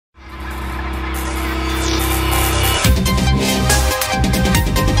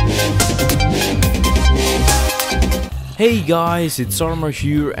Hey guys, it's Armor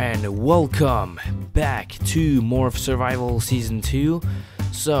here and welcome back to Morph Survival Season 2.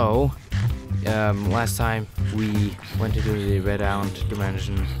 So, last time we went into the red out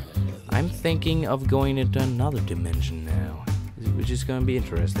dimension. I'm thinking of going into another dimension now, which is gonna be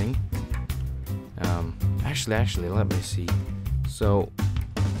interesting. Actually, let me see. So,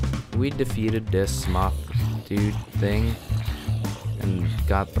 we defeated this moth dude thing and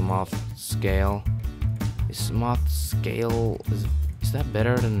got the moth scale. Is moth scale, is that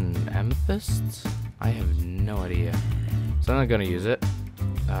better than amethyst? I have no idea. So I'm not gonna use it.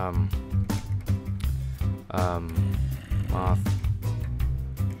 Moth.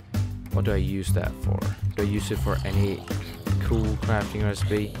 What do I use that for? Do I use it for any cool crafting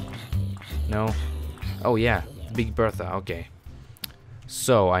recipe? No? Oh yeah, Big Bertha, okay.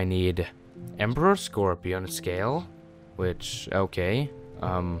 So I need Emperor Scorpion scale, which, okay.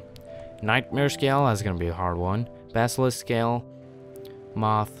 Nightmare scale, that's gonna be a hard one. Basilisk scale,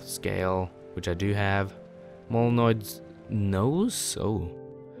 moth scale, which I do have. Molnoid's nose, oh.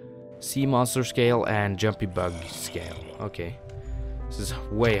 Sea monster scale and jumpy bug scale. Okay, this is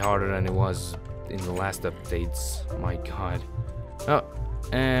way harder than it was in the last updates. My God. Oh,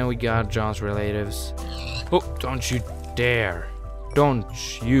 and we got John's relatives. Oh, don't you dare! Don't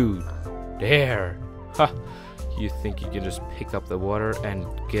you dare! Ha! You think you can just pick up the water and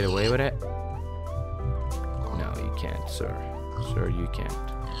get away with it? No, you can't, sir. Sir, you can't.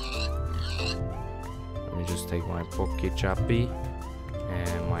 Let me just take my Pokechapi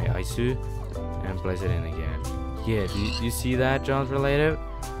and my Aisu and place it in again. Yeah, do you see that, John's relative?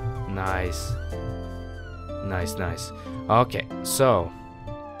 Nice. Nice. Okay, so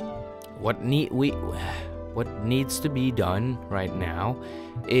what needs to be done right now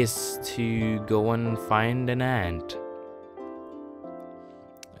is to go and find an ant.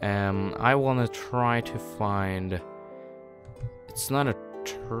 I want to try to find. It's not a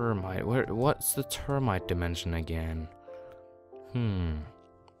termite. What's the termite dimension again?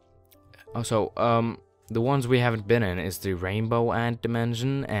 Also, the ones we haven't been in is the rainbow ant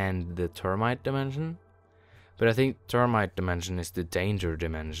dimension and the termite dimension. But I think termite dimension is the danger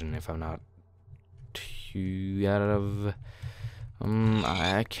dimension, if I'm not too out of.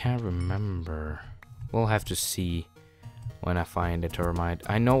 I can't remember. We'll have to see when I find a termite.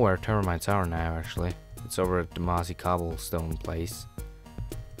 I know where termites are now, actually. It's over at the mossy cobblestone place.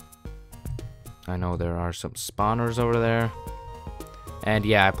 I know there are some spawners over there. And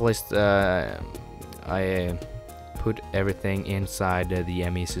yeah, I placed, I put everything inside the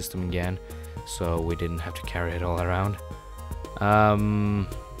ME system again, so we didn't have to carry it all around. I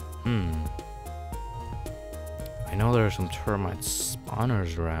know there are some termite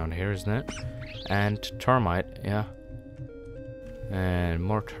spawners around here, isn't it? And termite, yeah. And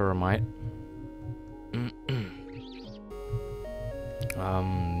more termite.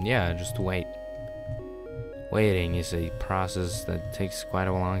 Yeah, just wait. Waiting is a process that takes quite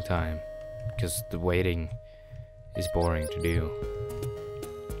a long time, because the waiting is boring to do.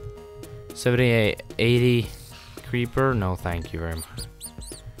 78, 80 creeper? No, thank you very much.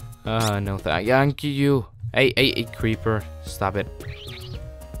 No, thank you. Hey, creeper, stop it.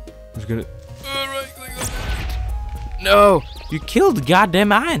 I'm just gonna. No, you killed the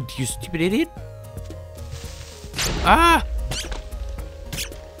goddamn ant, you stupid idiot. Ah!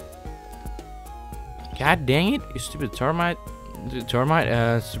 God dang it, you stupid termite.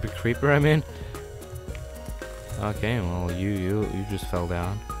 Stupid creeper, I mean. Okay, well, you just fell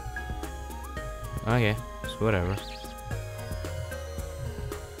down. Okay, so whatever.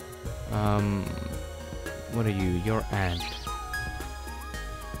 What are you? You're ant.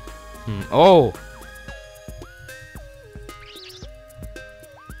 Oh!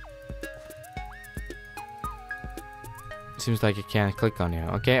 Seems like I can't click on you.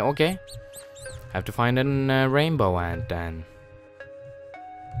 Okay. Have to find a rainbow ant then.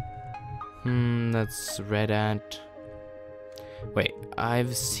 That's red ant. Wait,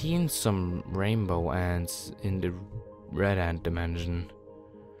 I've seen some rainbow ants in the red ant dimension.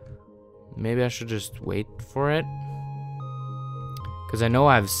 Maybe I should just wait for it, because I know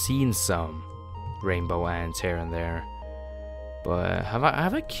I've seen some rainbow ants here and there, but have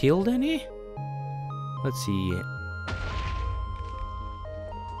I killed any? Let's see.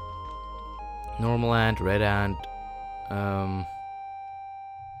 Normal ant, red ant.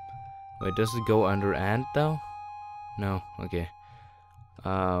 Wait, does it go under ant though? No. Okay.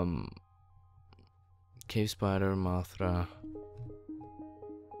 Cave spider, mothra.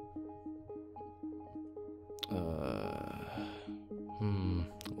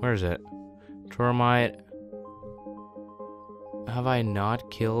 Where is it? Termite. Have I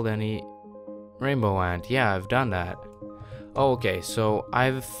not killed any rainbow ant? Yeah, I've done that. Oh, okay, so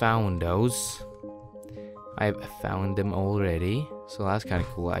I've found those. I've found them already. So that's kind of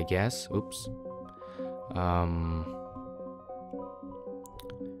cool, I guess. Oops.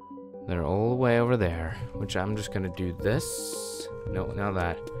 They're all the way over there, which I'm just gonna do this. No, not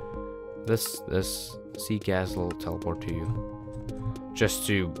that. This sea castle will teleport to you, just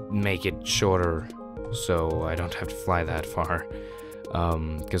to make it shorter, so I don't have to fly that far.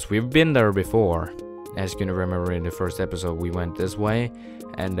 Because we've been there before, as you can remember in the first episode. We went this way,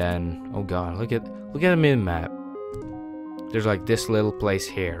 and then oh god, look at the minimap. There's like this little place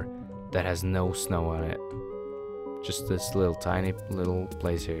here that has no snow on it. Just this little tiny little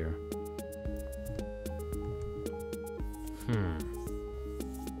place here.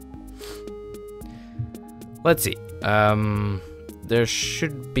 Let's see. There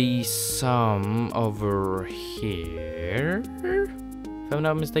should be some over here, if I'm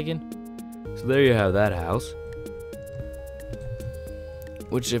not mistaken. So there you have that house,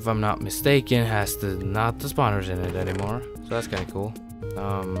 which, if I'm not mistaken, has not the spawners in it anymore. So that's kind of cool.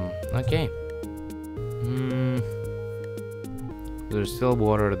 Okay. There's still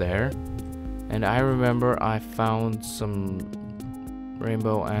water there, and I remember I found some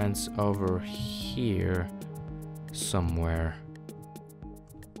rainbow ants over here somewhere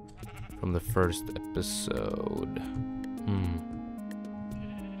from the first episode.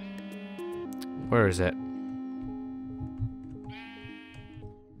 Where is it?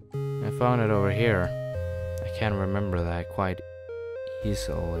 I found it over here. I can't remember that quite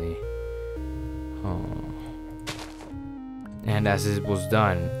easily. And as it was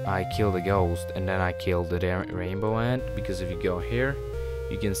done, I killed a ghost, and then I killed the rainbow ant, because if you go here,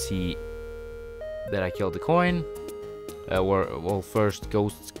 you can see that I killed the coin. Well, first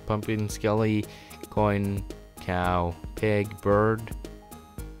ghost, pumpkin, skelly, coin, cow, pig, bird,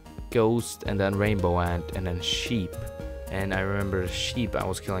 ghost, and then rainbow ant, and then sheep. And I remember the sheep I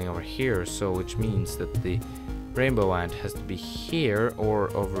was killing over here, so which means that the rainbow ant has to be here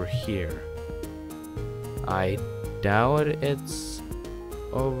or over here. I doubt it's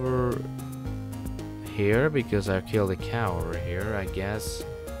over here because I killed a cow over here, I guess.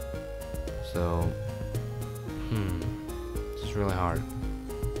 So, this is really hard.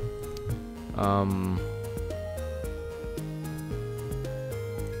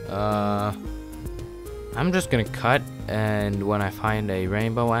 I'm just gonna cut, and when I find a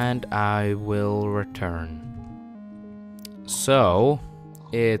rainbow ant, I will return. So,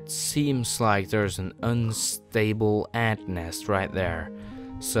 it seems like there's an unstable ant nest right there.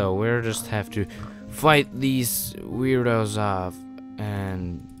 So we'll just have to fight these weirdos off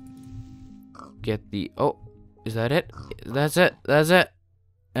and get the... Oh, is that it? That's it. That's it.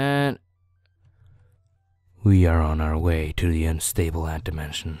 And we are on our way to the unstable ant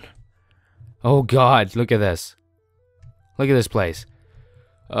dimension. Oh god, look at this. Look at this place.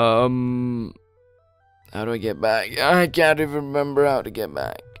 How do I get back? I can't even remember how to get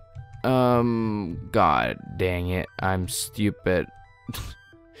back. God dang it. I'm stupid.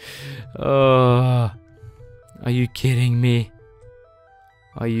 Are you kidding me?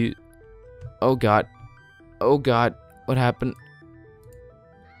 Are you... Oh god. Oh god. What happened?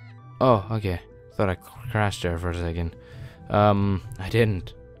 Oh, okay. Thought I crashed there for a second. I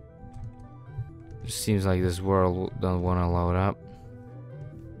didn't. It seems like this world don't want to load up.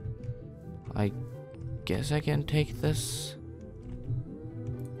 I guess I can take this.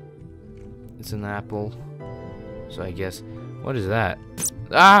 It's an apple. So I guess... What is that?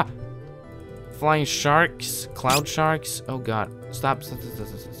 Ah! Flying sharks? Cloud sharks? Oh god. Stop.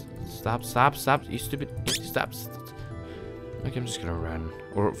 Stop. Stop. Stop. You stupid. Stop. Okay, I'm just gonna run.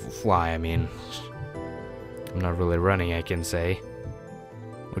 Or fly, I mean. I'm not really running, I can say.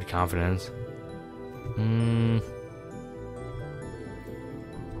 With confidence.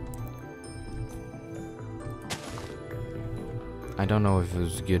 I don't know if it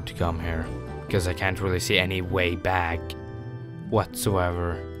was good to come here, because I can't really see any way back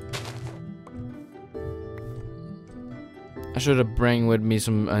whatsoever. I should have bring with me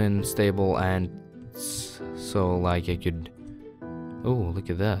some unstable ants, so like I could... Oh, look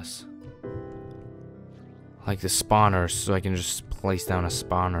at this. Like the spawners, so I can just place down a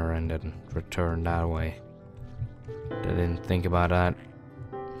spawner and then return that way. I didn't think about that.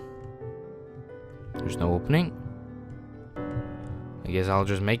 There's no opening. I guess I'll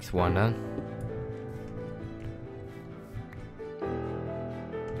just make one then.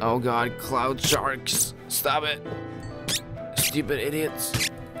 Oh god, cloud sharks! Stop it! Stupid idiots!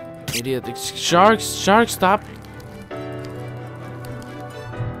 Idiot sharks! Sharks, stop!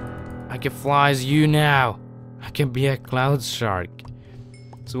 I can fly as you now! I can be a cloud shark.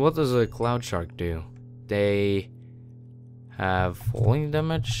 So what does a cloud shark do? They have falling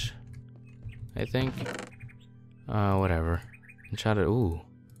damage, I think. Whatever. Enchanted. Ooh.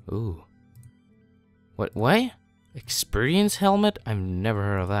 Ooh. What? Experience helmet? I've never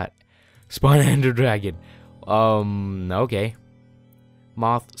heard of that. Spawn Ender Dragon. Okay.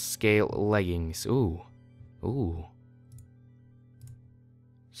 Moth scale leggings. Ooh. Ooh.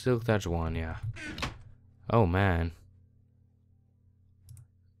 Silk touch 1, yeah. Oh man.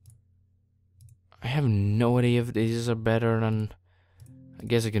 I have no idea if these are better than... I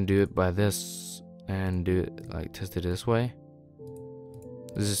guess I can do it by this and do it, like, test it this way.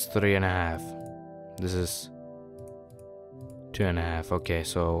 This is 3.5. This is 2.5. Okay,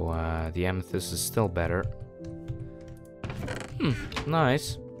 so the amethyst is still better.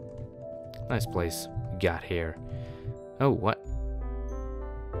 Nice. Nice place we got here. Oh, what?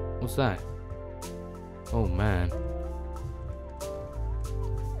 What's that? Oh man.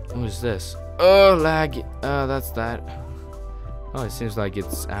 What is this? Oh, lag. That's that. Oh, it seems like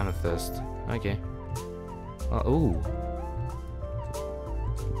it's amethyst. Okay. Ooh.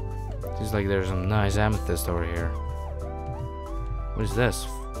 Seems like there's some nice amethyst over here. What is this?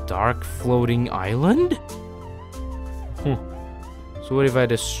 Dark floating island? So what if I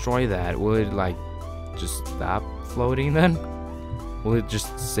destroy that? Will it like just stop floating then? Will it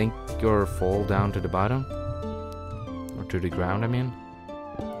just sink or fall down to the bottom? Or to the ground, I mean?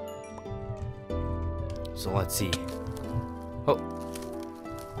 So let's see. Oh.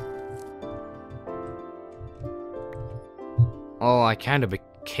 Oh, I kind of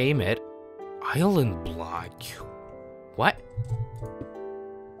became it. Island block. What?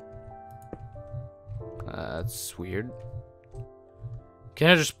 That's weird. Can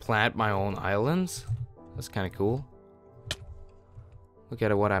I just plant my own islands? That's kind of cool. Look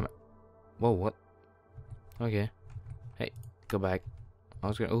at what I'm... Whoa, what? Okay. Hey, go back. I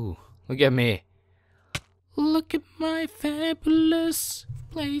was gonna... Ooh, look at me. Look at my fabulous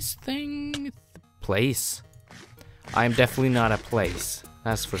place thing. Place? I'm definitely not a place.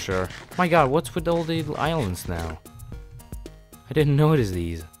 That's for sure. Oh my god, what's with all the islands now? I didn't notice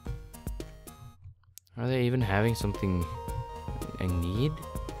these. Are they even having something I need?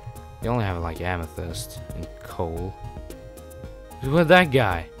 They only have like amethyst and coal. What's that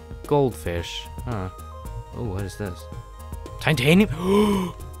guy? Goldfish. Huh. Oh, what is this? Titanium?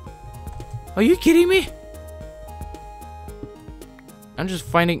 Are you kidding me? I'm just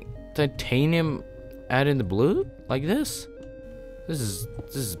finding titanium out in the blue? Like this? This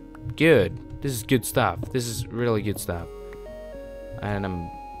is good. This is good stuff. This is really good stuff. And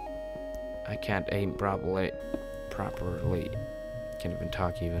I can't aim properly. Can't even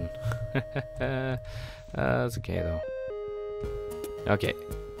talk even. That's okay though. Okay.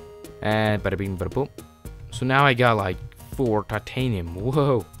 And bada bing bada boom. So now I got like 4 titanium.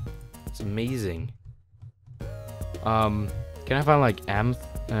 Whoa. It's amazing. Can I find like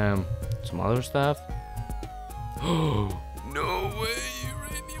some other stuff? No way,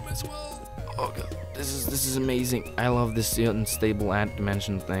 uranium as well. Oh god, this is amazing. I love this unstable ant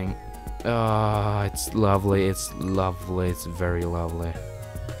dimension thing. It's lovely. It's lovely. It's very lovely.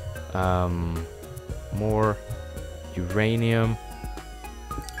 More uranium.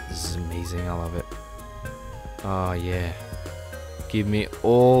 This is amazing. I love it. Oh yeah. Give me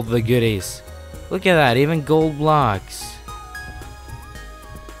all the goodies. Look at that, even gold blocks.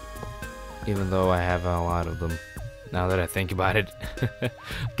 Even though I have a lot of them. Now that I think about it.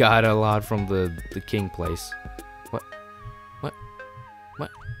 Got a lot from the king place. What? What?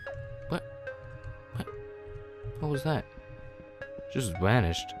 What? What? What? What was that? Just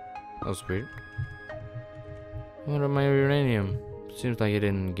vanished. That was weird. What about my uranium? Seems like I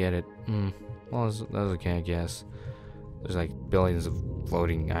didn't get it. Well, that's okay, I guess. There's like billions of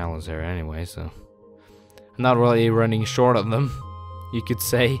floating islands there anyway, so I'm not really running short of them, you could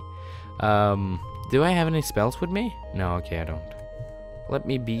say. Do I have any spells with me? No, okay, I don't. Let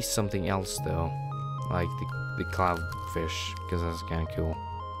me be something else though, like the cloudfish, because that's kind of cool.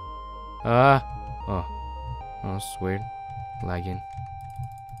 Oh, that's weird. Lagging.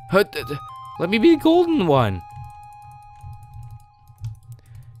 Let me be the golden one.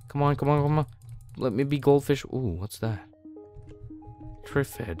 Come on, come on, come on. Let me be goldfish. Ooh, what's that?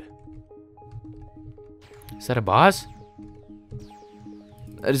 Triffid. Is that a boss?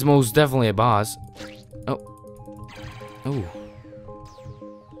 That is most definitely a boss. Oh. Oh.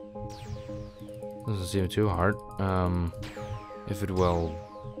 Doesn't seem too hard. If it will...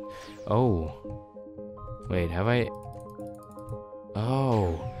 Oh. Wait, have I...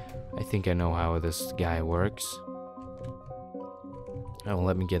 Oh. I think I know how this guy works. Oh,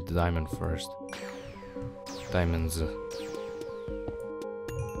 let me get the diamond first. Diamonds.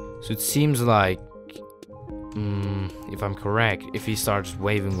 So it seems like if I'm correct, if he starts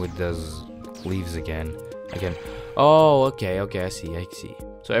waving with those leaves again. Oh, okay, I see.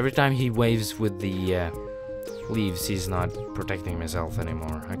 So every time he waves with the leaves, he's not protecting himself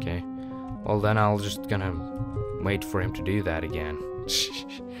anymore. Okay. Well, then I'll just gonna wait for him to do that again.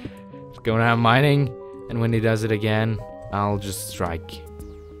 Gonna have mining, and when he does it again, I'll just strike.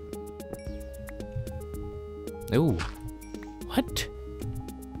 Ooh. What?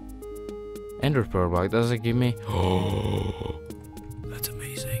 Ender pearl block, does it give me? Oh, that's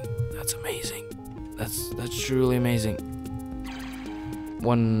amazing. That's truly amazing.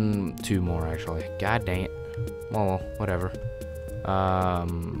 2 more actually. God dang it. Well, whatever.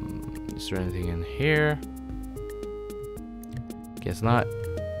 Is there anything in here? Guess not.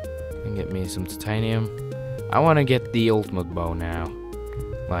 Can get me some titanium. I want to get the ultimate bow now,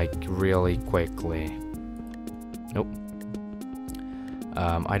 like really quickly. Nope.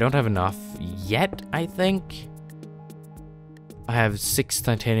 I don't have enough yet, I think. I have 6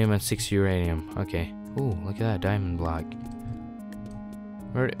 titanium and 6 uranium. Okay. Ooh, look at that diamond block.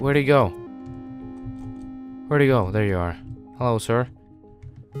 Where'd he go? Where'd he go? There you are. Hello, sir.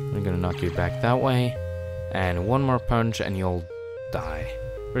 I'm gonna knock you back that way. And 1 more punch and you'll die.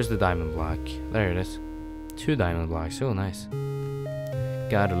 Where's the diamond block? There it is. 2 diamond blocks. Oh, nice.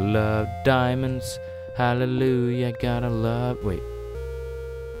 Gotta love diamonds. Hallelujah. Gotta love... Wait.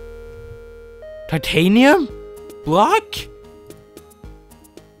 Titanium? Block?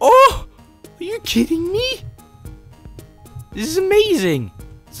 Oh! Are you kidding me? This is amazing.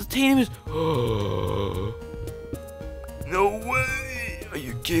 Titanium is... No way! Are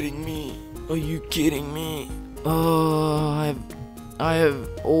you kidding me? Oh, I have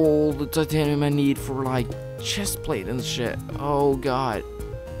all the titanium I need for like chest plate and shit. Oh god.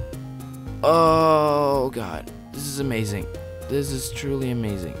 This is amazing. This is truly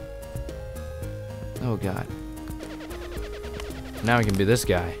amazing. Oh god. Now I can be this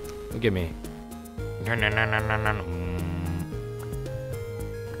guy. Look at me.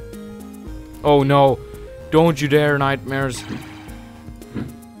 Oh no. Don't you dare, nightmares.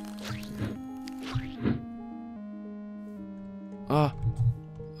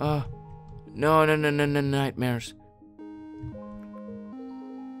 No, nightmares.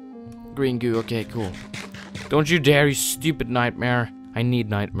 Green goo, okay, cool. Don't you dare, you stupid nightmare. I need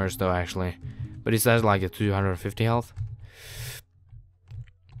nightmares though, actually. But he says like a 250 health.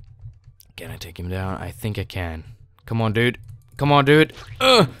 Can I take him down? I think I can. Come on, dude.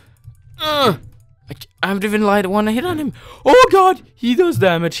 I haven't even light one hit on him. Oh god, he does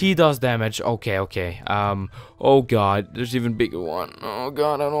damage. Okay. Oh god, there's even bigger one. Oh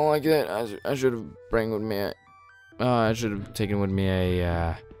god, I don't like that. I should have bring with me. I should have taken with me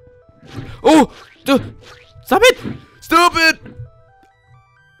a. Oh, stop it! Stop it!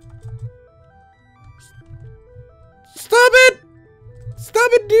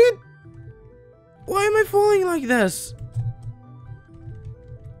 Stop it, dude! Why am I falling like this?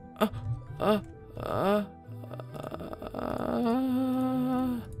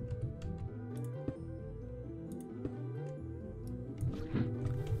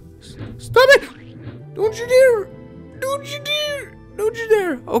 Stop it! Don't you dare!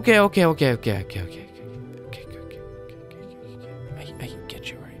 Okay. I can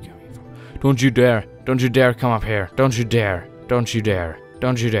get you where you're coming from. Don't you dare come up here. Don't you dare.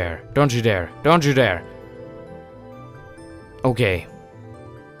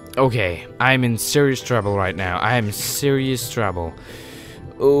 Okay, I'm in serious trouble right now.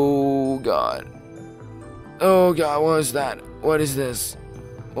 Oh god, what is that? What is this?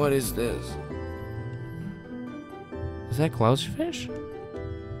 Is that clownfish?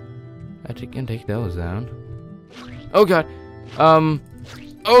 I can take those down. Oh god. Oh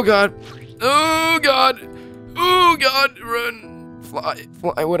god, run. Fly,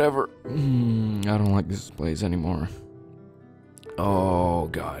 whatever. I don't like this place anymore. Oh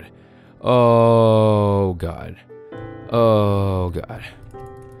god.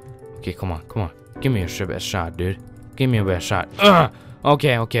 Okay, come on. Give me a best shot, dude.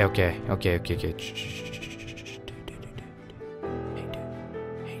 Okay.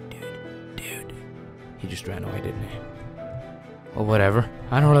 Dude. He just ran away, didn't he? Well, whatever.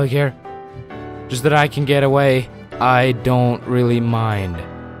 I don't really care. Just that I can get away. I don't really mind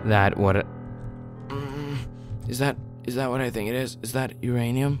that. What? Is that what I think it is? Is that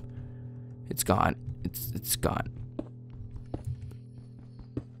uranium? It's gone. It's gone.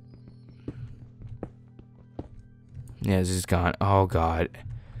 Yes, it's gone. Oh god.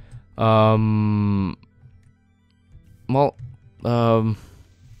 Well,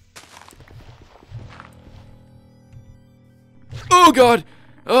 oh god!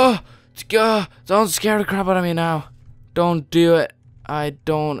 Don't scare the crap out of me now. Don't do it. I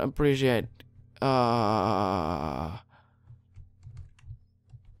don't appreciate. I'm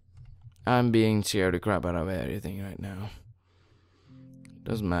being scared the crap out of everything right now.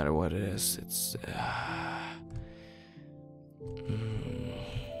 Doesn't matter what it is. It's.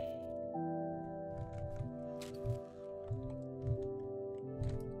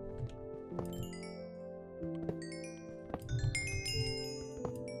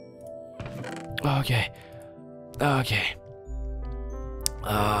 Okay. Okay.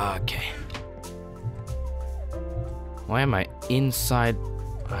 Okay. Why am I inside?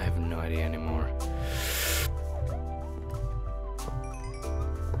 I have no idea anymore.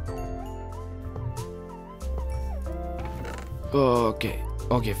 Okay.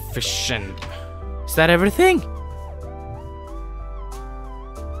 Okay, fishing. Is that everything?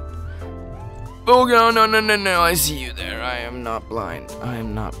 Oh no, I see you there. I am not blind. I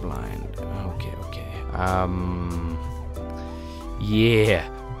am not blind. Okay. Yeah,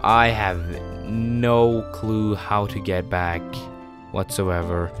 I have no clue how to get back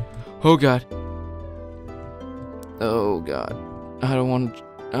whatsoever. Oh god. I don't want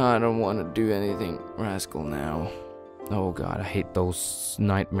to do anything rascal now. Oh god, I hate those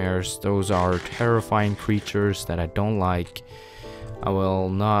nightmares. Those are terrifying creatures that I don't like. I will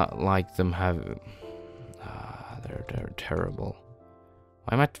not like them have. They're terrible.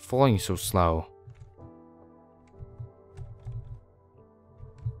 Why am I falling so slow?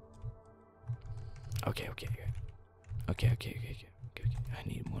 Okay. I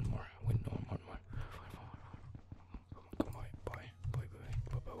need one more. One more.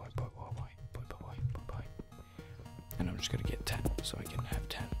 Boy. And I'm just gonna get 10, so I can have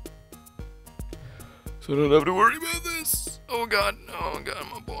 10. So I don't have to worry about this. Oh god,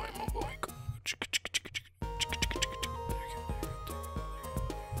 my boy. And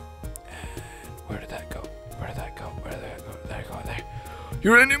where did that go? There.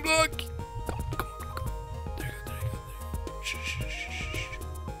 Uranium block! Come on. There you go. Shh.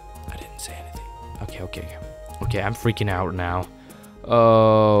 I didn't say anything. Okay, I'm freaking out now.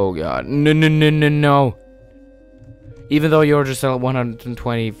 Oh god. No. Even though you're just a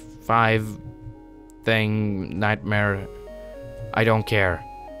 125 thing nightmare, I don't care.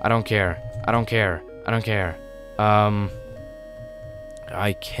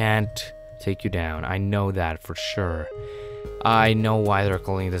 I can't take you down. I know that for sure. I know why they're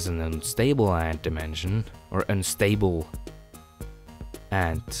calling this an unstable ant dimension, or unstable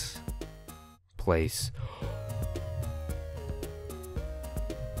ant place.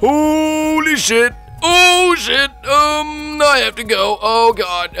 Holy shit! Oh shit! I have to go. Oh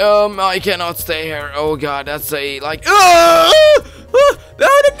god. I cannot stay here. Oh god, that's a like.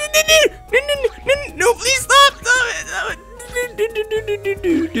 No, please stop!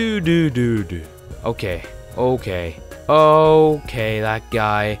 Okay, that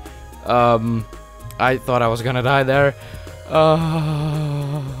guy. I thought I was gonna die there.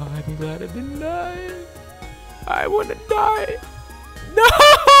 I'm glad I didn't die. I wanna die. No!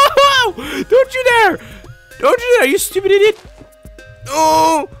 Don't you dare! You stupid idiot!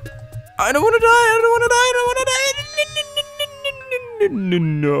 No! I don't wanna die.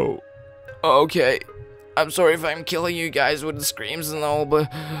 No. Okay. I'm sorry if I'm killing you guys with the screams and all, but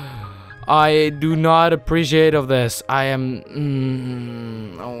I do not appreciate of this. I am.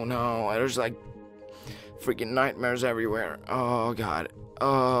 Oh no! There's like freaking nightmares everywhere. Oh god.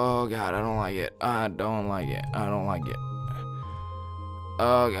 I don't like it.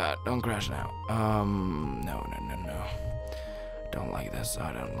 Oh god! Don't crash now. No. Don't like this.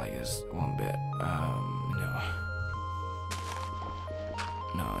 I don't like this one bit. No.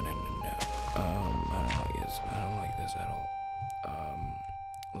 I don't like this at all.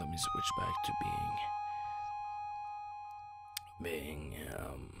 Let me switch back to being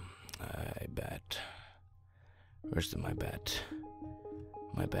I bet. Where's my bat?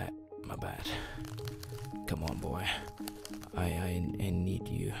 My bat. Come on, boy. I need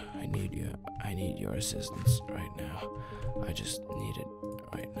you. I need your assistance right now. I just need it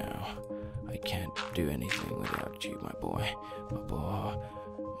right now. I can't do anything without you, my boy.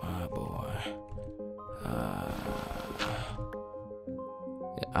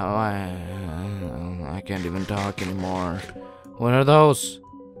 I can't even talk anymore. What are those?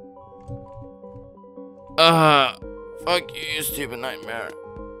 Fuck you, you stupid nightmare.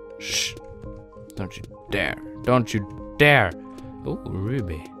 Shh. Don't you dare. Oh,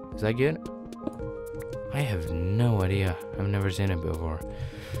 ruby. Is that good? I have no idea. I've never seen it before.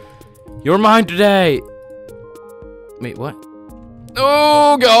 You're mine today! Wait, what?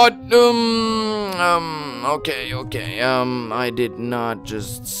 Oh god. Okay. I did not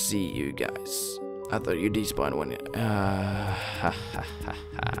just see you guys. I thought you despawned when it.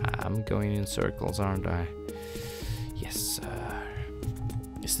 I'm going in circles, aren't I? Yes, sir.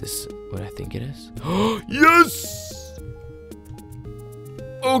 Is this what I think it is? Yes!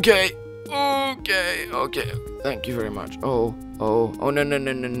 Okay. Thank you very much. Oh, no.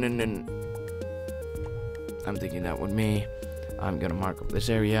 I'm thinking that with me. I'm gonna mark up this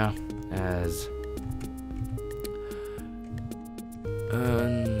area as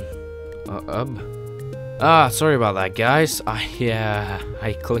sorry about that, guys.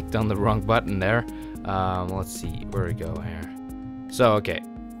 I clicked on the wrong button there. Let's see where we go here. So okay,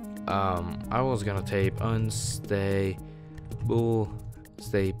 I was gonna type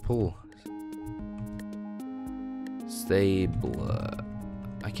stable.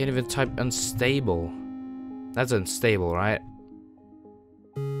 I can't even type unstable. That's unstable, right?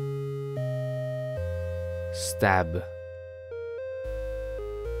 Stable,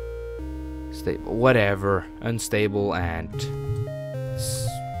 whatever. Unstable ant.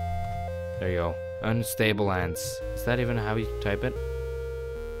 There you go. Unstable ants. Is that even how you type it?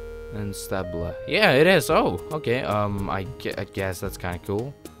 Unstable. Yeah, it is. Oh, okay. I guess that's kind of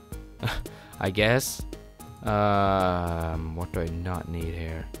cool. I guess. What do I not need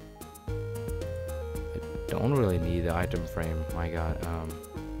here? I don't really need the item frame. My God.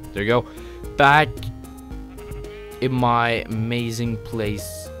 There you go. Back in my amazing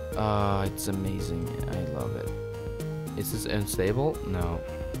place. It's amazing. I love it. Is this unstable? No.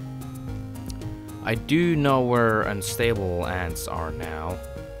 I do know where unstable ants are now.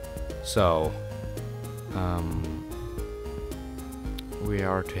 So, we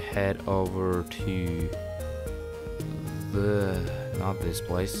are to head over to not this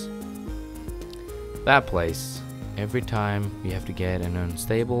place. That place. Every time we have to get an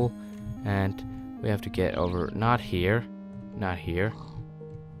unstable ant, we have to get over, not here,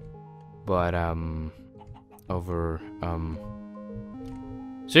 but over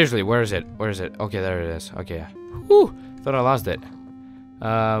seriously, where is it? Okay, there it is. Okay. Whew, thought I lost it.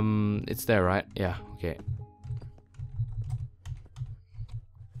 It's there, right? Yeah, okay.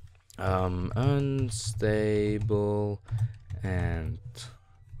 Unstable and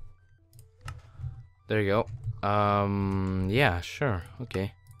there you go. Yeah, sure.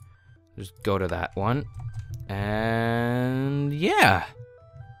 Okay. Just go to that one. And yeah.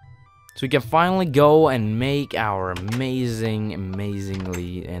 So we can finally go and make our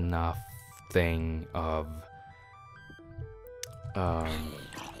amazingly enough thing of how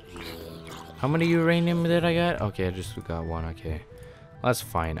many uranium did I get? Okay, I just got one. Okay, that's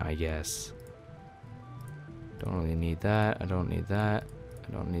fine, I guess. Don't really need that. I don't need that.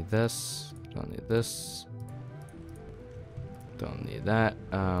 I don't need this. Don't need this. Don't need that.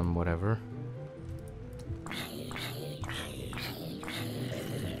 Whatever.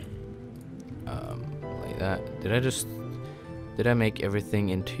 Like that. Did I make everything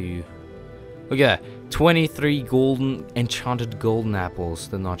into? Look at that. 23 enchanted golden apples,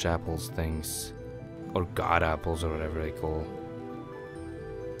 the notch apples things. Or god apples, or whatever they call.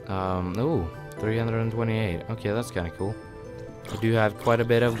 Oh, 328. Okay, that's kind of cool. I do have quite a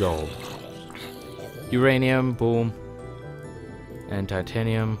bit of gold. Uranium, boom. And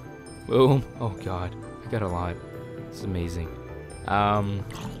titanium, boom. Oh god, I got a lot. It's amazing.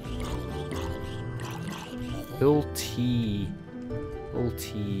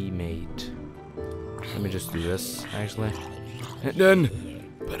 Ultimate. Let me just do this, actually. And then,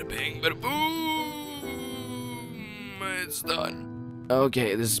 bada bing, bada boom! It's done.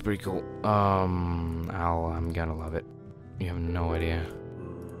 Okay, this is pretty cool. I'm gonna love it. You have no idea.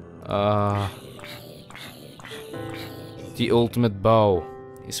 The ultimate bow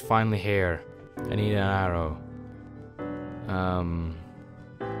is finally here. I need an arrow.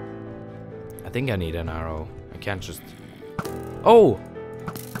 I think I need an arrow. I can't just... Oh!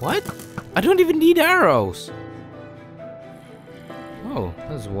 What? I don't even need arrows! Oh,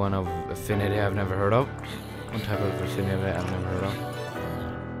 that's one of affinity I've never heard of. One type of affinity I've never heard of.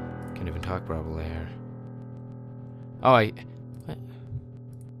 Can't even talk properly here. Oh, what?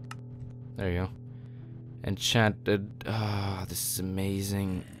 There you go. Enchanted. Ah, this is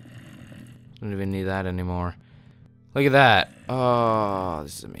amazing. Don't even need that anymore. Look at that. Oh,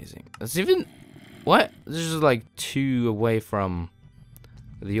 this is amazing. That's even... What? This is like 2 away from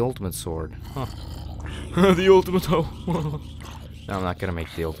the ultimate sword. Huh. The ultimate hoe. No, I'm not gonna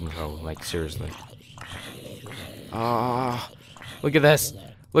make the ultimate hoe. Like, seriously. Ah, look at this.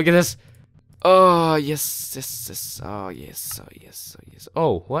 Look at this. Oh, yes, yes, yes. Oh, yes, oh, yes, oh, yes.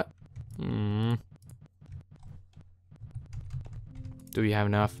 Oh, what? Do we have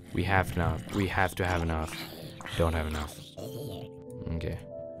enough? We have enough. We have to have enough. Don't have enough. Okay.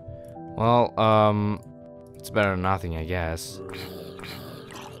 Well, it's better than nothing, I guess.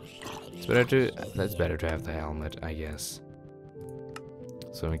 It's better to... That's better to have the helmet, I guess.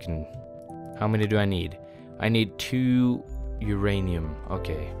 So we can... How many do I need? I need 2 uranium.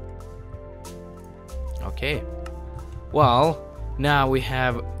 Okay. Okay. Well, now we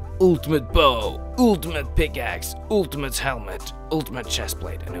have ultimate bow, ultimate pickaxe, ultimate helmet, ultimate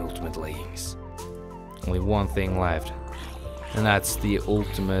chestplate, and ultimate leggings. Only one thing left. And that's the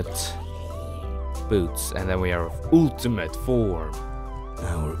ultimate boots. And then we are ultimate form.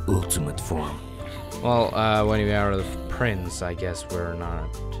 Our ultimate form. Well, when we are the prince, I guess we're not...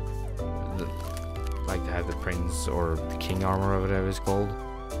 like to have the prince or the king armor or whatever it's called.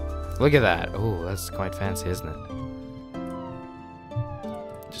 Look at that. Oh, that's quite fancy, isn't it?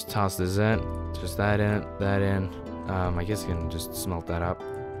 Just toss this in. Just that in, that in. I guess you can just smelt that up.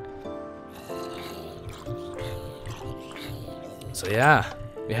 So yeah,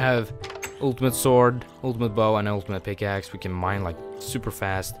 we have ultimate sword, ultimate bow, and ultimate pickaxe. We can mine like super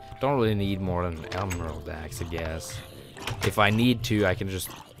fast. Don't really need more than an emerald axe, I guess. If I need to, I can just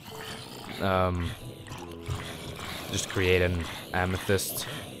create an amethyst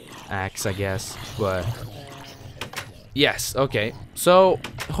axe, I guess. But yes, okay. So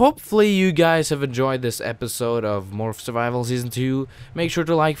hopefully you guys have enjoyed this episode of Morph Survival Season 2. Make sure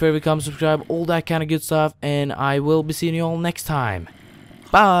to like, favorite, comment, subscribe, all that kind of good stuff, and I will be seeing you all next time.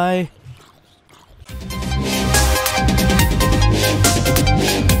 Bye!